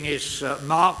Is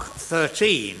Mark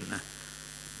 13,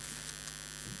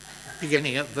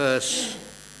 beginning at verse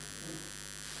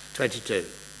 22.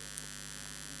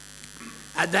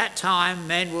 At that time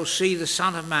men will see the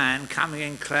Son of Man coming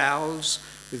in clouds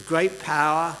with great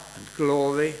power and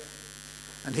glory,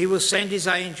 and he will send his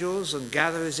angels and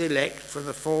gather his elect from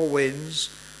the four winds,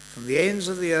 from the ends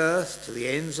of the earth to the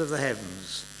ends of the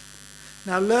heavens.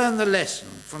 Now learn the lesson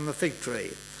from the fig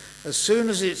tree. As soon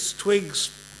as its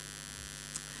twigs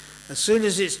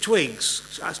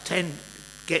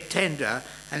get tender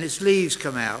and its leaves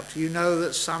come out, you know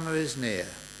that summer is near.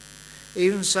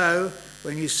 Even so,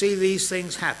 when you see these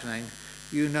things happening,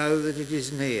 you know that it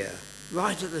is near,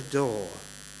 right at the door.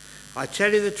 I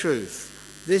tell you the truth,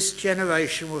 this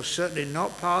generation will certainly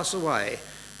not pass away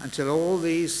until all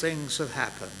these things have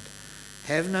happened.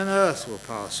 Heaven and earth will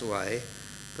pass away,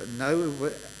 but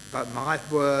my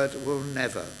word will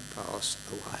never pass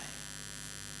away.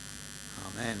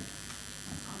 Amen.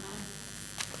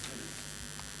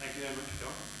 Thank you very much,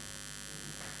 John.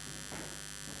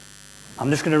 I'm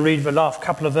just going to read the last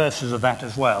couple of verses of that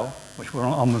as well, which were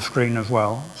on the screen as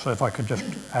well. So if I could just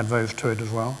add those to it as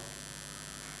well.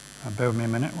 Bear with me a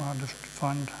minute while I just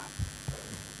find.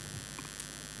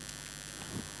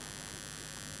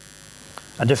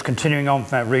 And just continuing on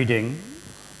from that reading,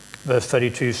 verse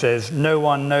 32 says, "No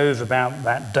one knows about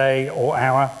that day or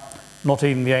hour, not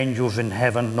even the angels in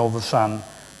heaven nor the Son,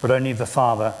 but only the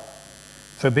Father.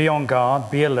 So be on guard,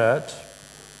 be alert.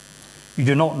 You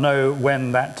do not know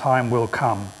when that time will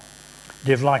come. It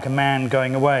is like a man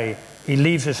going away. He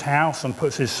leaves his house and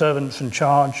puts his servants in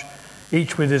charge,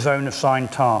 each with his own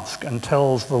assigned task, and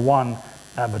tells the one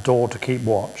at the door to keep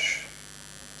watch.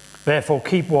 Therefore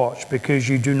keep watch, because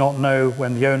you do not know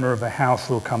when the owner of the house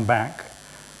will come back,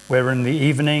 whether in the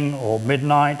evening or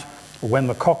midnight, or when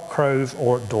the cock crows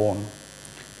or at dawn.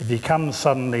 If he comes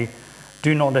suddenly,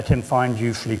 do not let him find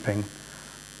you sleeping.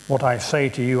 What I say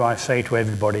to you, I say to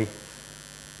everybody,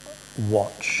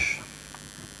 watch."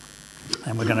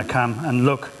 And we're going to come and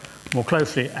look more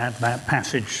closely at that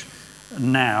passage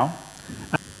now.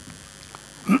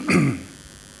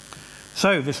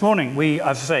 So this morning we,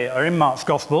 as I say, are in Mark's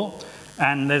Gospel,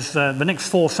 and there's the next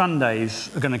 4 Sundays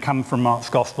are going to come from Mark's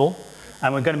Gospel,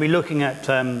 and we're going to be looking at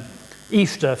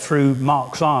Easter through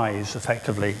Mark's eyes,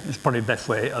 effectively. It's probably the best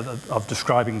way of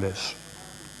describing this.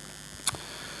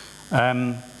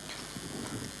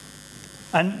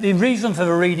 And the reason for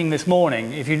the reading this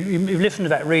morning, if you've listened to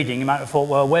that reading, you might have thought,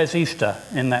 well, where's Easter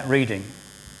in that reading?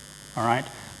 All right.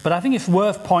 But I think it's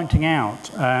worth pointing out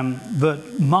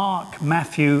that Mark,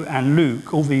 Matthew, and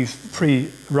Luke, all these 3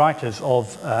 writers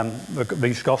of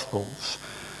these Gospels,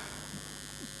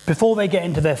 before they get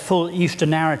into their full Easter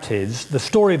narratives, the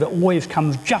story that always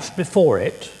comes just before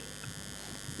it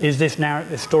is this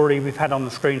story we've had on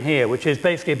the screen here, which is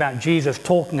basically about Jesus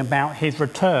talking about his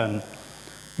return.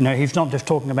 You know, he's not just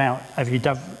talking about, as he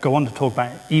does go on to talk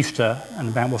about Easter and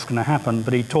about what's going to happen,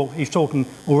 but he's talking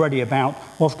already about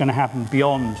what's going to happen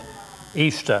beyond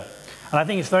Easter. And I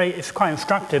think it's quite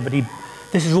instructive, but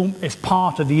it's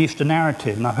part of the Easter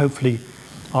narrative, and hopefully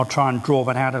I'll try and draw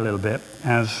that out a little bit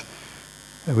as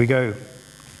we go.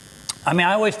 I mean,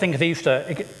 I always think of Easter,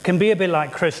 it can be a bit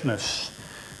like Christmas.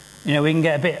 You know, we can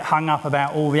get a bit hung up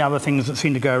about all the other things that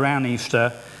seem to go around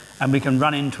Easter, and we can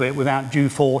run into it without due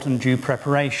thought and due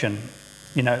preparation.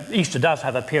 You know, Easter does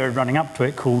have a period running up to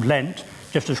it called Lent,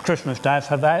 just as Christmas does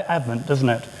have Advent, doesn't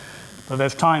it? But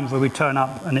there's times where we turn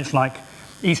up and it's like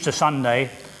Easter Sunday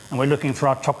and we're looking for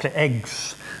our chocolate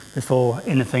eggs before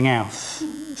anything else.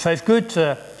 So it's good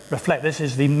to reflect this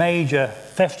is the major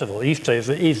festival. Easter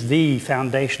is the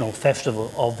foundational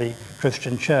festival of the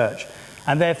Christian church.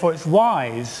 And therefore it's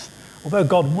wise, although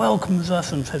God welcomes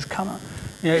us and says, come on,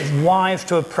 you know, it's wise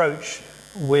to approach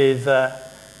with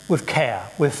care,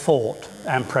 with thought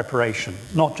and preparation,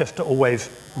 not just to always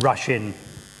rush in,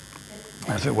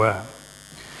 as it were.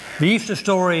 The Easter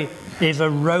story is a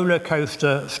roller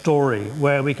coaster story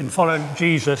where we can follow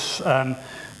Jesus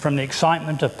from the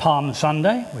excitement of Palm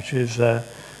Sunday, which is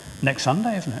next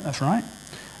Sunday, isn't it? That's right.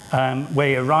 Where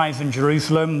he arrives in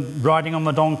Jerusalem, riding on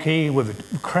the donkey,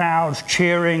 with crowds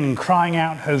cheering and crying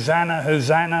out, "Hosanna,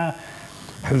 Hosanna,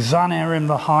 Hosanna in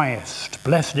the highest.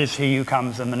 Blessed is he who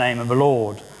comes in the name of the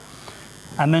Lord."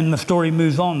 And then the story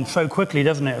moves on so quickly,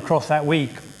 doesn't it, across that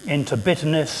week, into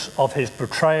bitterness of his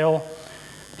betrayal,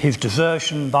 his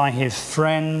desertion by his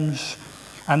friends,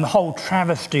 and the whole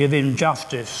travesty of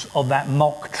injustice of that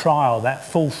mock trial, that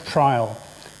false trial,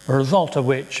 the result of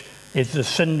which is the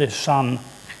sinless Son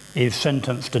is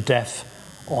sentenced to death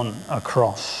on a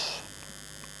cross.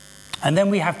 And then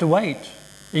we have to wait,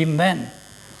 even then.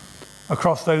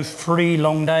 across those 3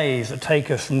 long days that take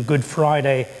us from Good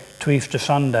Friday to Easter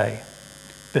Sunday,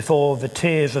 before the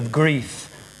tears of grief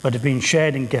that have been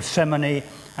shed in Gethsemane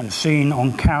and seen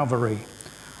on Calvary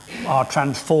are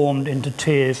transformed into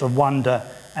tears of wonder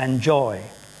and joy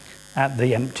at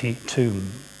the empty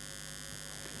tomb.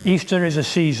 Easter is a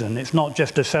season. It's not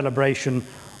just a celebration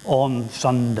on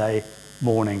Sunday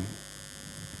morning.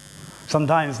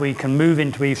 Sometimes we can move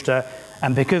into Easter,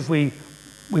 and because we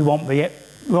want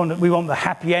the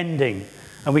happy ending,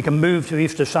 and we can move to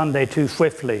Easter Sunday too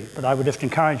swiftly. But I would just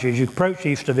encourage you, as you approach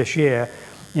Easter this year,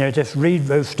 just read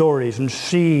those stories and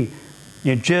see,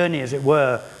 journey, as it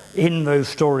were, in those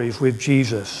stories with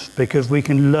Jesus, because we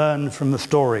can learn from the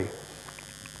story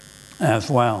as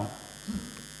well.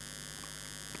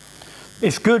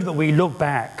 It's good that we look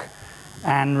back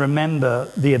and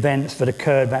remember the events that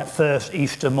occurred that first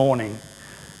Easter morning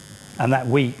and that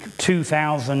week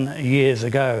 2,000 years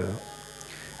ago.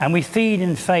 And we feed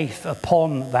in faith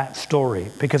upon that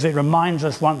story because it reminds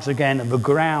us once again of the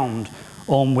ground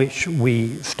on which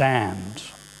we stand.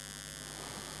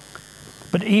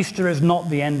 But Easter is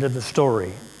not the end of the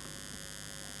story.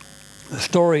 The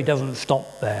story doesn't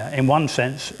stop there. In one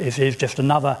sense, it is just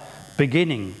another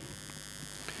beginning.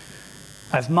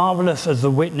 As marvelous as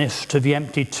the witness to the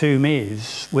empty tomb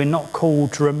is, we're not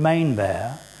called to remain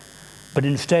there, but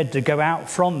instead to go out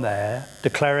from there,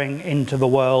 declaring into the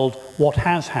world what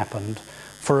has happened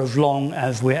for as long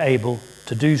as we're able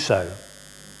to do so.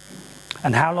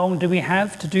 And how long do we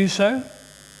have to do so?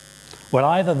 Well,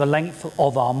 either the length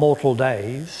of our mortal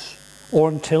days or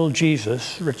until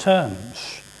Jesus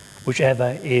returns,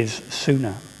 whichever is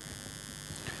sooner.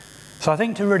 So I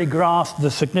think to really grasp the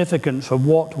significance of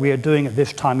what we are doing at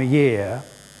this time of year,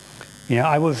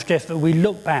 I would suggest that we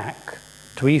look back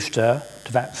to Easter,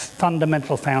 to that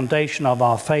fundamental foundation of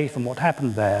our faith and what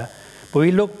happened there, but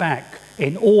we look back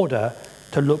in order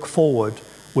to look forward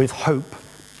with hope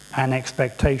and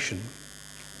expectation.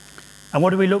 And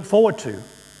what do we look forward to?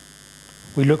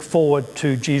 We look forward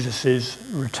to Jesus'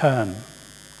 return.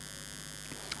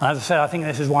 And as I said, I think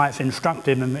this is why it's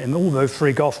instructive in all those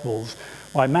 3 Gospels,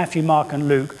 why Matthew, Mark and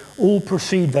Luke all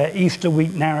precede their Easter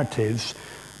week narratives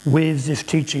with this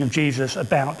teaching of Jesus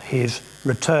about his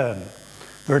return.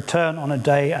 The return on a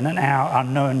day and an hour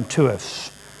unknown to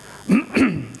us.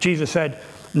 Jesus said,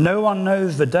 "No one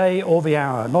knows the day or the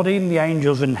hour, not even the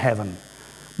angels in heaven,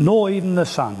 nor even the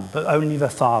Son, but only the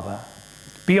Father.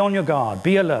 Be on your guard,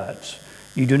 be alert.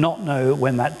 You do not know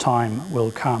when that time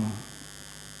will come."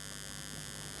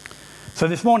 So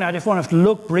this morning I just want us to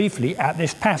look briefly at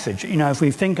this passage, as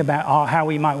we think about how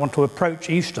we might want to approach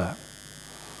Easter.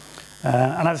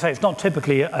 And as I say, it's not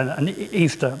typically an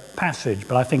Easter passage,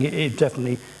 but I think it is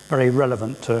definitely very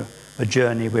relevant to the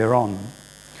journey we're on.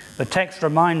 The text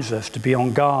reminds us to be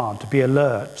on guard, to be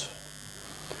alert.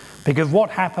 Because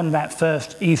what happened that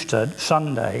first Easter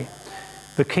Sunday,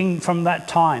 from that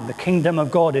time, the kingdom of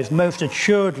God is most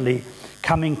assuredly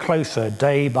coming closer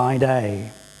day by day.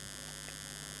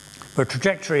 The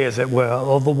trajectory, as it were,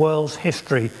 of the world's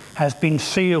history has been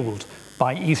sealed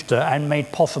by Easter and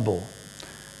made possible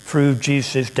through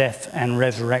Jesus' death and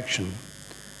resurrection.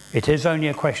 It is only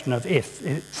a question of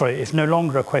it's no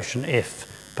longer a question if,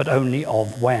 but only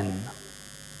of when.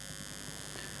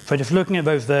 So just looking at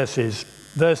those verses,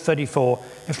 verse 34,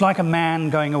 it's like a man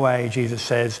going away, Jesus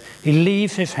says. He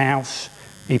leaves his house,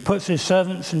 he puts his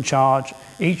servants in charge,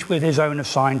 each with his own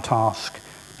assigned task,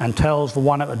 and tells the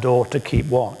one at the door to keep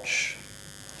watch.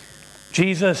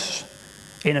 Jesus,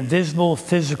 in a visible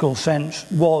physical sense,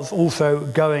 was also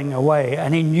going away,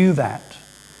 and he knew that.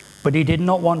 But he did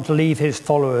not want to leave his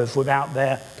followers without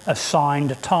their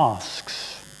assigned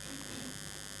tasks.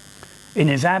 In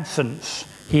his absence,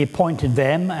 he appointed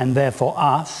them, and therefore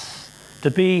us,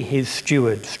 to be his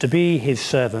stewards, to be his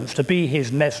servants, to be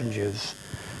his messengers.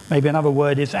 Maybe another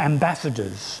word is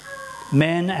ambassadors,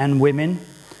 men and women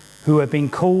who have been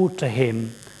called to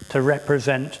him to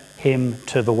represent him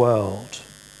to the world.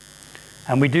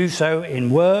 And we do so in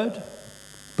word,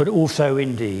 but also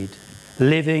in deed,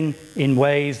 living in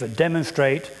ways that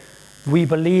demonstrate we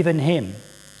believe in him,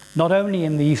 not only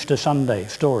in the Easter Sunday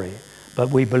story, but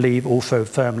we believe also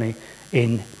firmly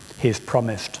in his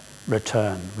promised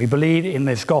return. We believe in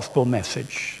this gospel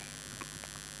message.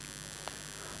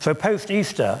 So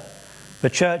post-Easter, the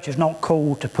church is not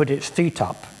called to put its feet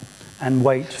up and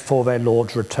wait for their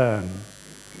Lord's return.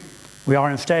 We are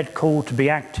instead called to be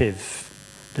active,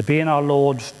 to be in our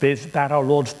Lord's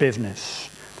business,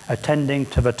 attending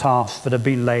to the tasks that have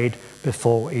been laid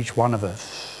before each one of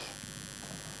us.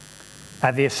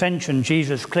 At the ascension,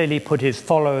 Jesus clearly put his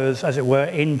followers, as it were,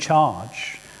 in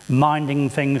charge, minding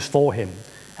things for him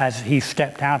as he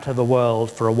stepped out of the world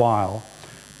for a while,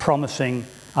 promising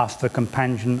us the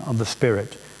companion of the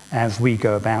Spirit as we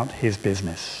go about his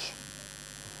business.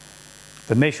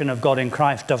 The mission of God in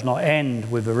Christ does not end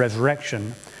with the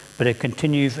resurrection, but it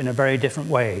continues in a very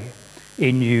different way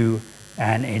in you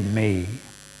and in me.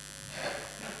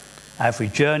 As we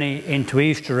journey into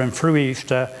Easter and through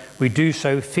Easter, we do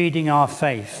so feeding our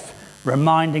faith,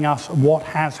 reminding us what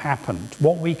has happened,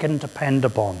 what we can depend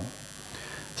upon,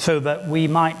 so that we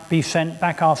might be sent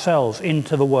back ourselves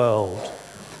into the world,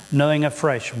 knowing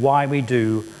afresh why we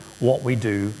do what we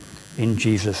do in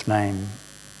Jesus' name.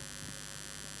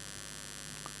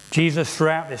 Jesus,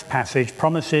 throughout this passage,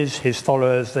 promises his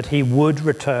followers that he would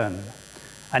return,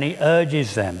 and he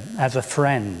urges them as a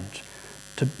friend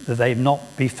that they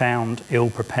not be found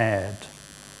ill-prepared.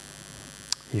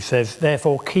 He says,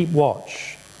 therefore, keep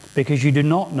watch, because you do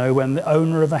not know when the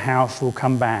owner of the house will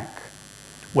come back,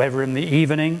 whether in the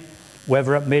evening,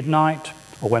 whether at midnight,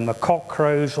 or when the cock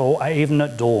crows, or even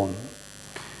at dawn.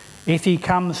 If he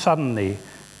comes suddenly,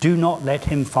 do not let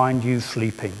him find you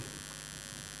sleeping.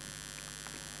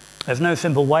 There's no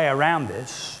simple way around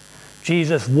this.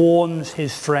 Jesus warns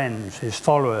his friends, his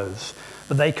followers,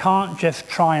 that they can't just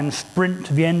try and sprint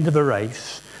to the end of a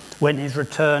race when his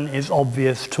return is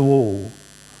obvious to all.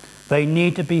 They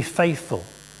need to be faithful,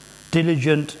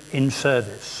 diligent in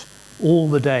service, all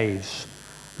the days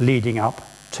leading up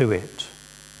to it.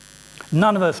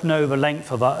 None of us know the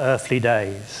length of our earthly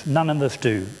days. None of us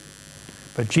do.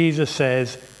 But Jesus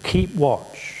says, keep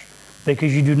watch,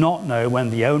 because you do not know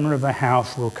when the owner of the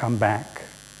house will come back.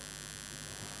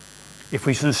 If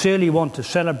we sincerely want to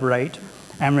celebrate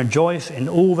and rejoice in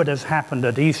all that has happened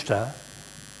at Easter,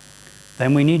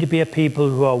 then we need to be a people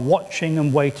who are watching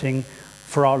and waiting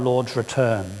for our Lord's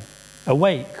return.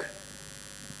 Awake,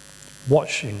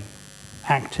 watching,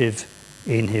 active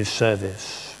in his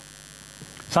service.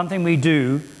 Something we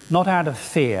do not out of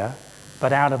fear,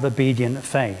 but out of obedient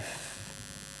faith.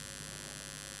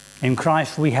 In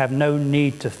Christ we have no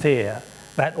need to fear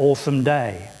that awesome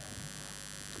day.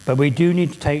 But we do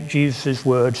need to take Jesus'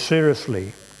 word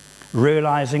seriously,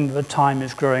 realizing that the time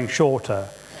is growing shorter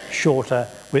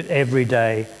with every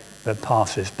day that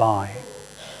passes by.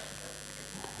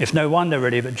 It's no wonder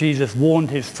really that Jesus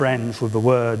warned his friends with the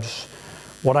words,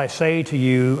 what I say to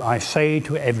you, I say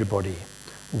to everybody,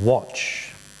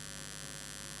 watch.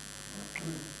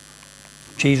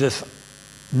 Jesus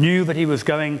knew that he was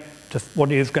going to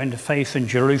what he was going to face in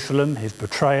Jerusalem, his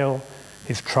betrayal,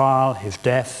 his trial, his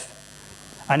death.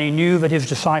 And he knew that his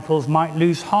disciples might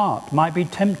lose heart, might be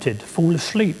tempted, fall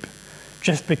asleep,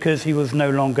 just because he was no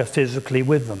longer physically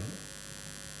with them.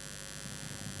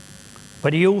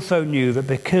 But he also knew that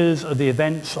because of the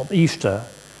events of Easter,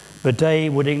 the day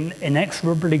would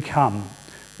inexorably come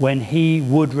when he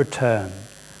would return,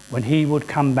 when he would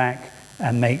come back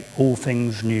and make all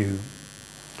things new.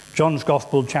 John's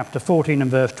Gospel, chapter 14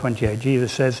 and verse 28,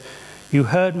 Jesus says, you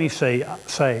heard me say,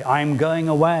 I am going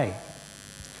away,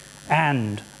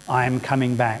 and I am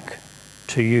coming back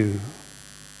to you.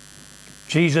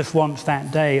 Jesus wants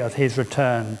that day of his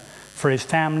return for his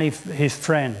family, his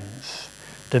friends,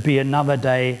 to be another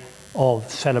day of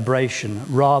celebration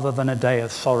rather than a day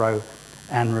of sorrow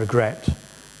and regret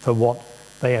for what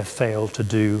they have failed to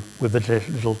do with the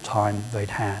little time they'd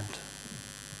had.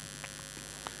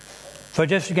 So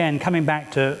just again, coming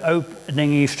back to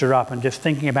opening Easter up and just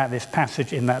thinking about this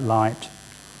passage in that light.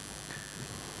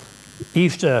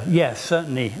 Easter, yes,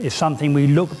 certainly is something we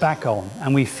look back on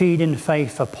and we feed in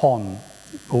faith upon,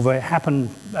 although it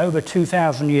happened over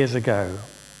 2,000 years ago.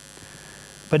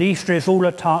 But Easter is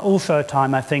also a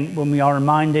time, I think, when we are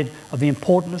reminded of the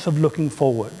importance of looking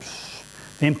forwards.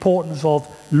 The importance of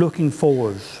looking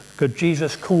forwards, because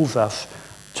Jesus calls us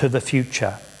to the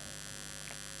future.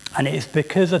 And it is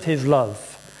because of his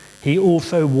love, he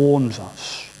also warns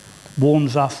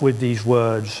us with these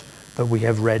words that we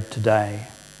have read today.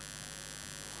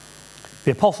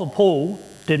 The Apostle Paul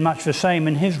did much the same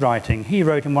in his writing. He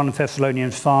wrote in 1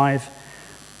 Thessalonians 5,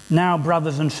 now,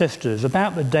 brothers and sisters,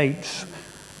 about the dates,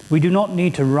 we do not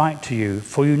need to write to you,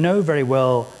 for you know very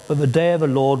well that the day of the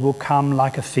Lord will come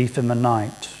like a thief in the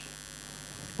night.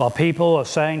 While people are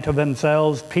saying to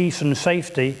themselves, peace and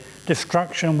safety,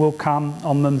 destruction will come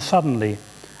on them suddenly,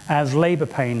 as labor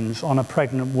pains on a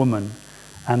pregnant woman,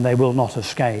 and they will not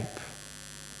escape.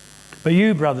 But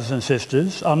you, brothers and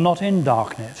sisters, are not in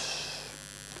darkness,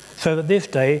 so that this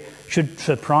day should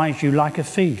surprise you like a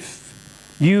thief.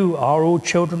 You are all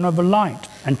children of the light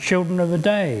and children of the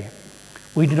day.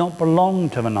 We do not belong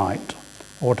to the night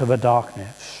or to the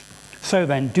darkness. So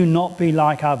then, do not be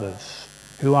like others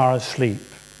who are asleep,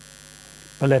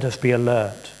 but let us be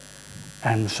alert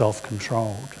and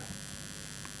self-controlled.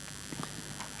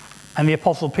 And the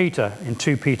Apostle Peter, in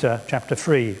 2 Peter chapter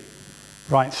 3,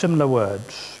 writes similar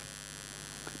words.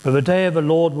 But the day of the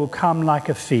Lord will come like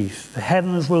a thief. The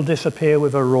heavens will disappear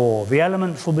with a roar. The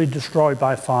elements will be destroyed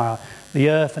by fire. The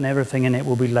earth and everything in it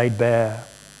will be laid bare.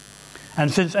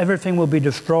 And since everything will be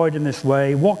destroyed in this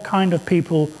way, what kind of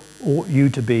people ought you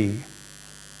to be?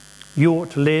 You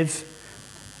ought to live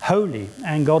holy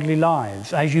and godly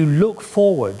lives as you look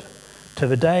forward to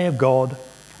the day of God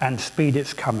and speed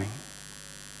its coming.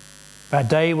 That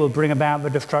day will bring about the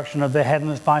destruction of the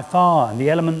heavens by fire, and the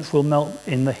elements will melt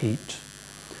in the heat.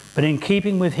 But in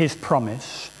keeping with his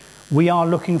promise, we are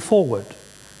looking forward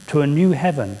to a new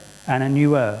heaven and a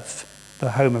new earth,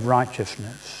 the home of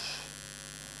righteousness.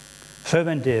 So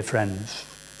then, dear friends,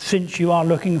 since you are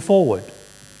looking forward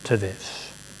to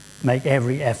this, make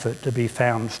every effort to be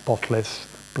found spotless,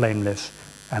 blameless,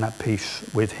 and at peace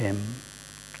with him.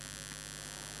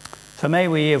 So may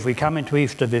we, if we come into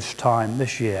Easter this time,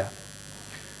 this year,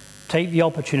 take the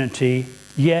opportunity,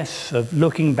 yes, of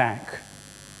looking back,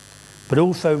 but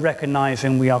also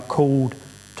recognizing we are called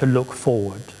to look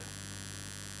forward.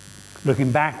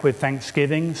 Looking back with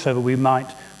thanksgiving so that we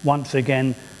might once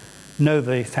again know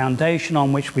the foundation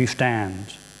on which we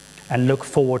stand and look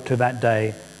forward to that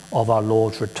day of our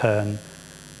Lord's return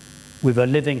with a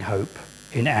living hope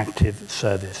in active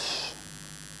service.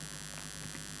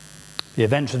 The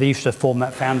events of Easter form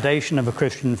that foundation of a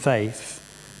Christian faith,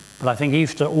 but I think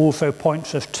Easter also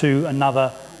points us to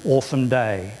another awesome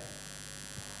day,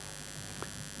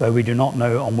 though we do not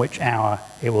know on which hour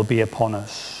it will be upon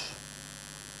us.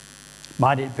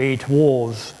 Might it be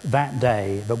towards that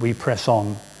day that we press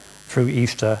on through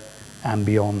Easter and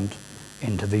beyond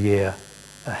into the year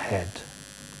ahead.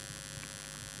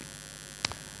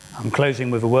 I'm closing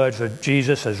with the words that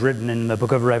Jesus has written in the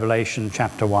book of Revelation,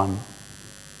 chapter 1.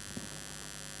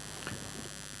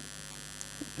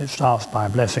 It starts by a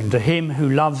blessing. To him who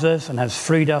loves us and has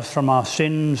freed us from our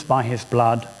sins by his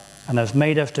blood, and has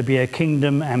made us to be a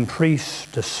kingdom and priests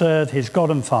to serve his God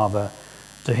and Father.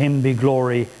 To him be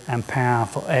glory and power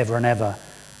forever and ever.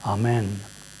 Amen.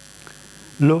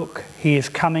 Look, he is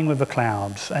coming with the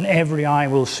clouds, and every eye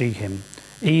will see him,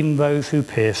 even those who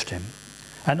pierced him.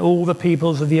 And all the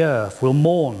peoples of the earth will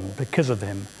mourn because of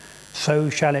him.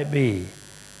 So shall it be.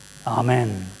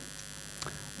 Amen.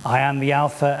 I am the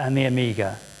Alpha and the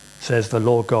Omega, says the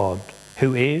Lord God,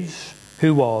 who is,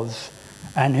 who was,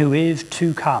 and who is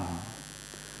to come,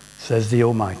 says the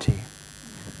Almighty.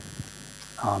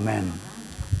 Amen.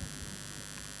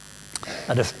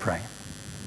 Let us pray.